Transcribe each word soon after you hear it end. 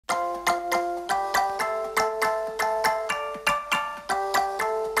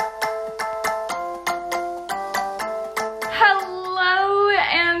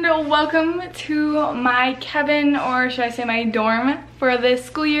welcome to my cabin, or should I say my dorm, for the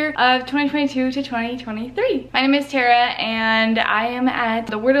school year of 2022 to 2023. My name is Tara and I am at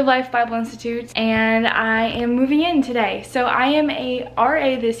the Word of Life Bible Institute and I am moving in today. So I am a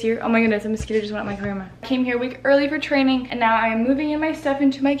RA this year. Oh my goodness, a mosquito just went up my camera. I came here a week early for training and now I am moving in my stuff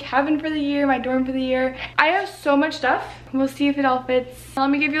into my cabin for the year, my dorm for the year. I have so much stuff. We'll see if it all fits.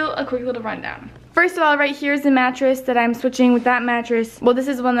 Let me give you a quick little rundown. First of all, right here is the mattress that I'm switching with that mattress. Well, this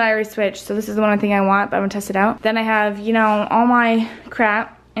is the one that I already switched, so this is the one I think I want, but I'm gonna test it out. Then I have, you know, all my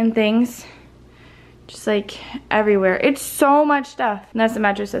crap and things just like everywhere. It's so much stuff. And that's the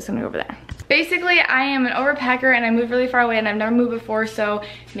mattress that's gonna go over there. Basically, I am an overpacker and I move really far away and I've never moved before, so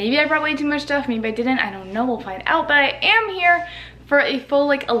maybe I brought way too much stuff, maybe I didn't, I don't know, we'll find out. But I am here for a full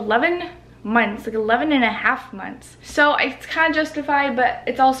like 11 months, like 11 and a half months. So it's kind of justified, but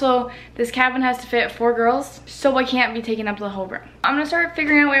it's also, this cabin has to fit 4 girls, so I can't be taking up the whole room. I'm gonna start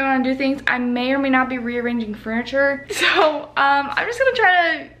figuring out what I want to do things. I may or may not be rearranging furniture. So I'm just gonna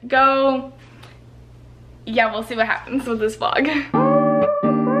try to go, yeah, we'll see what happens with this vlog.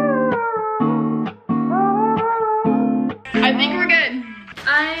 I think we're good.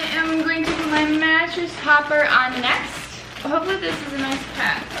 I am going to put my mattress topper on next. Hopefully this is a nice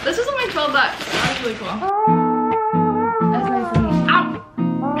pack. This was only 12 bucks. That was really cool. That's nice and neat. Ow!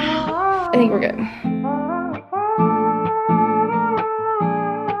 I think we're good.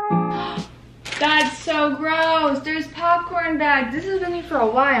 That's so gross. There's popcorn bags. This has been here for a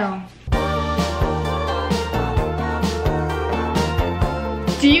while.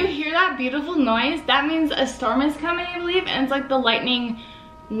 Do you hear that beautiful noise? That means a storm is coming, I believe, and it's like the lightning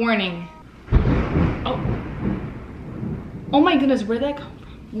warning. Oh my goodness, where'd that come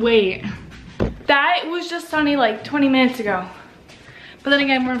from? Wait, that was just sunny like 20 minutes ago. But then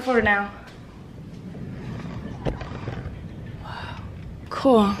again, we're in Florida now. Wow.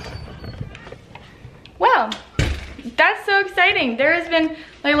 Cool. Well, that's so exciting. There has been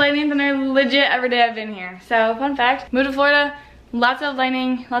like lightning and thunder legit every day I've been here. So fun fact, moved to Florida, lots of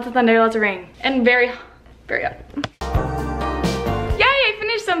lightning, lots of thunder, lots of rain. And very, very hot. Yay, I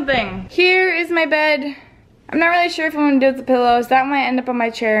finished something. Here is my bed. I'm not really sure if I'm gonna do with the pillows. That might end up on my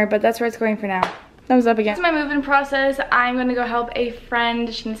chair, but that's where it's going for now. Thumbs up again. This is my moving process. I'm gonna go help a friend.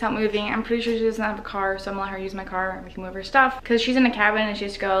 She needs help moving. I'm pretty sure she doesn't have a car, so I'm gonna let her use my car and we can move her stuff. Because she's in a cabin and she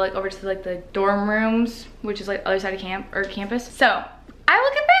has to go like over to like the dorm rooms, which is like other side of campus. So I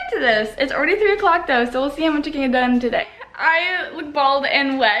will get back to this. It's already 3 o'clock though, so we'll see how much I can get done today. I look bald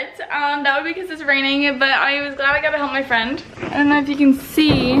and wet. That would be because it's raining, but I was glad I got to help my friend. I don't know if you can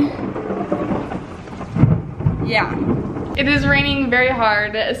see. Yeah, it is raining very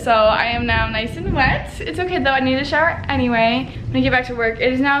hard, so I am now nice and wet. It's okay though, I need a shower anyway. I'm gonna get back to work.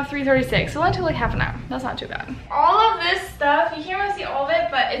 It is now 3:36, so it only took like half an hour. That's not too bad. All of this stuff, you can't really see all of it,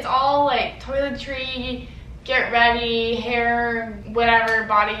 but it's all like toiletry, get ready, hair, whatever,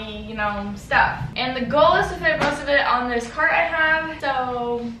 body, you know, stuff. And the goal is to fit most of it on this cart I have,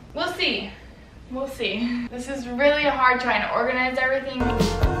 so we'll see. We'll see. This is really hard trying to organize everything.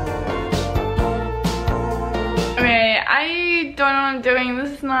 Okay, I don't know what I'm doing.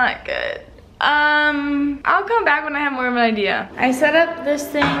 This is not good. I'll come back when I have more of an idea. I set up this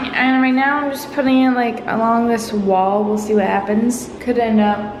thing and right now I'm just putting it like along this wall. We'll see what happens. Could end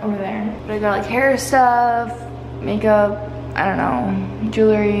up over there. But I got like hair stuff, makeup, I don't know,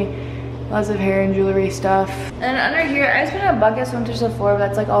 jewelry, lots of hair and jewelry stuff. And under here, I just put a bucket so it touches the floor, but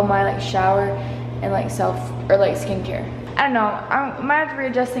that's like all my like shower and like like skincare. I don't know, I might have to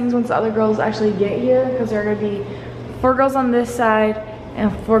readjust things once the other girls actually get here because there are gonna be 4 girls on this side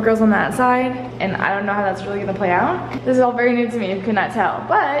and 4 girls on that side, and I don't know how that's really gonna play out. This is all very new to me, if you could not tell.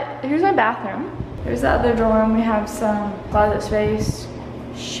 But here's my bathroom. There's the other dorm. We have some closet space,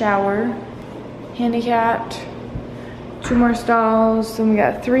 shower, handicapped, 2 more stalls, then we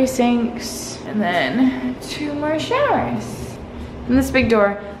got 3 sinks, and then 2 more showers. And this big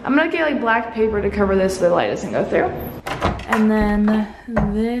door. I'm gonna get like black paper to cover this so the light doesn't go through. And then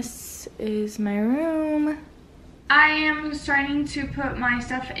this is my room. I am starting to put my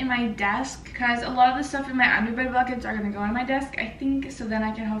stuff in my desk because a lot of the stuff in my underbed buckets are gonna go on my desk, I think, so then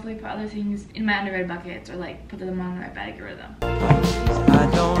I can hopefully put other things in my underbed buckets or like put them on my bed and get rid of them. I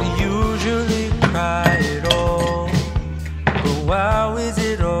don't usually cry at all, but why is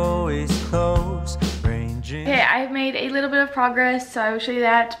it always close? Okay, I've made a little bit of progress, so I will show you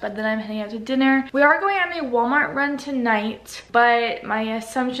that, but then I'm heading out to dinner. We are going on a Walmart run tonight, but my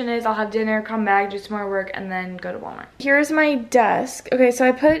assumption is I'll have dinner, come back, do some more work, and then go to Walmart. Here's my desk. Okay, so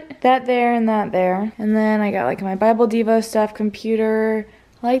I put that there and that there, and then I got like my Bible Devo stuff, computer,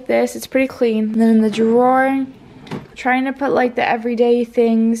 like this. It's pretty clean. And then in the drawer, Trying to put like the everyday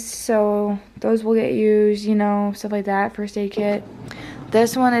things, so those will get used, you know, stuff like that. First aid kit.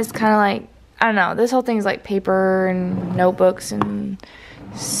 This one is kind of like, I don't know, this whole thing is like paper and notebooks and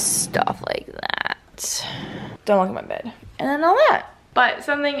stuff like that. Don't look at my bed. And then all that. But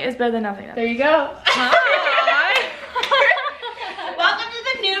something is better than nothing. There you go. Hi. Welcome to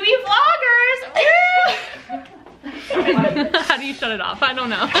the newbie vloggers. How do you shut it off? I don't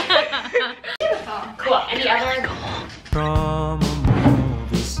know. Cool. Any other? From a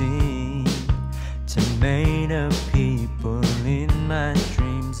movie scene to made of people in my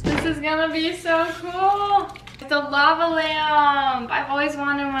dreams. This is gonna be so cool. It's a lava lamp. I've always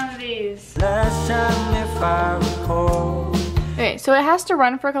wanted one of these. Last time, if I recall. Okay, so it has to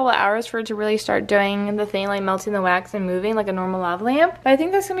run for a couple of hours for it to really start doing the thing, like melting the wax and moving like a normal lava lamp. But I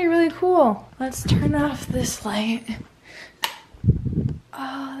think that's gonna be really cool. Let's turn off this light.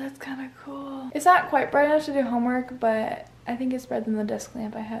 Oh, that's kind of cool. It's not quite bright enough to do homework, but I think it's better than the desk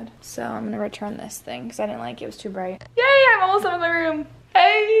lamp I had. So I'm gonna return this thing because I didn't like it. It was too bright. Yay, I'm almost done with my room.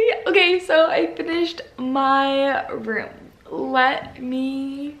 Hey, okay, so I finished my room. Let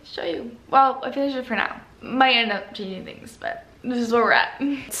me show you. Well, I finished it for now. Might end up changing things, but this is where we're at.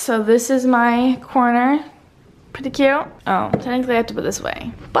 So this is my corner. Pretty cute. Oh, technically I have to put this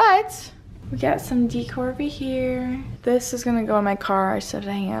way, but we got some decor over here. This is gonna go in my car. I just have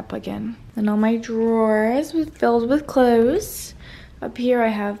to hang it up again. Then all my drawers filled with clothes. Up here I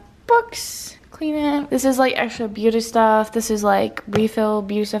have books. Clean it. This is like extra beauty stuff. This is like refill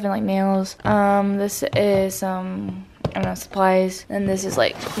beauty stuff and like nails. This is I don't know, supplies. And this is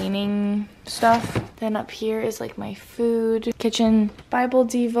like cleaning stuff. Then up here is like my food, kitchen, Bible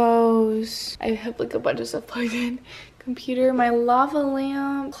devos. I have like a bunch of stuff plugged in. Computer, my lava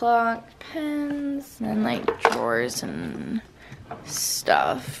lamp, clock, pens, and then like drawers and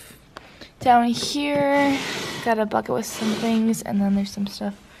stuff. Down here, got a bucket with some things, and then there's some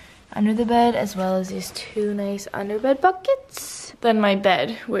stuff under the bed, as well as these two nice underbed buckets. Then my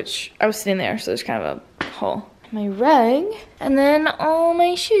bed, which I was sitting there, so there's kind of a hole. My rug, and then all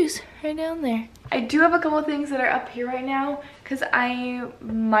my shoes right down there. I do have a couple of things that are up here right now because I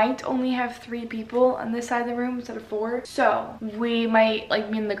might only have 3 people on this side of the room instead of 4. So we might, like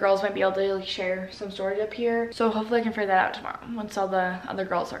me and the girls might be able to like share some storage up here. So hopefully I can figure that out tomorrow once all the other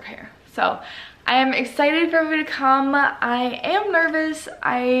girls are here. So I am excited for everybody to come. I am nervous.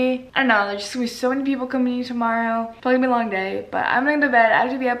 I don't know, there's just gonna be so many people coming tomorrow. Probably gonna be a long day, but I'm gonna go to bed. I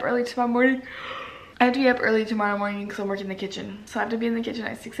have to be up early tomorrow morning. Because I'm working in the kitchen. So I have to be in the kitchen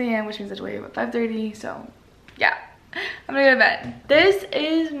at 6 a.m. which means I have to wake up at 5:30. So yeah, I'm gonna go to bed. This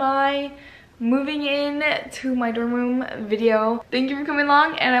is my moving in to my dorm room video. Thank you for coming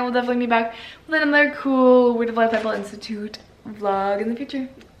along, and I will definitely be back with another cool Word of Life Bible Institute vlog in the future.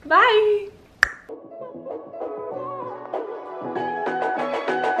 Bye!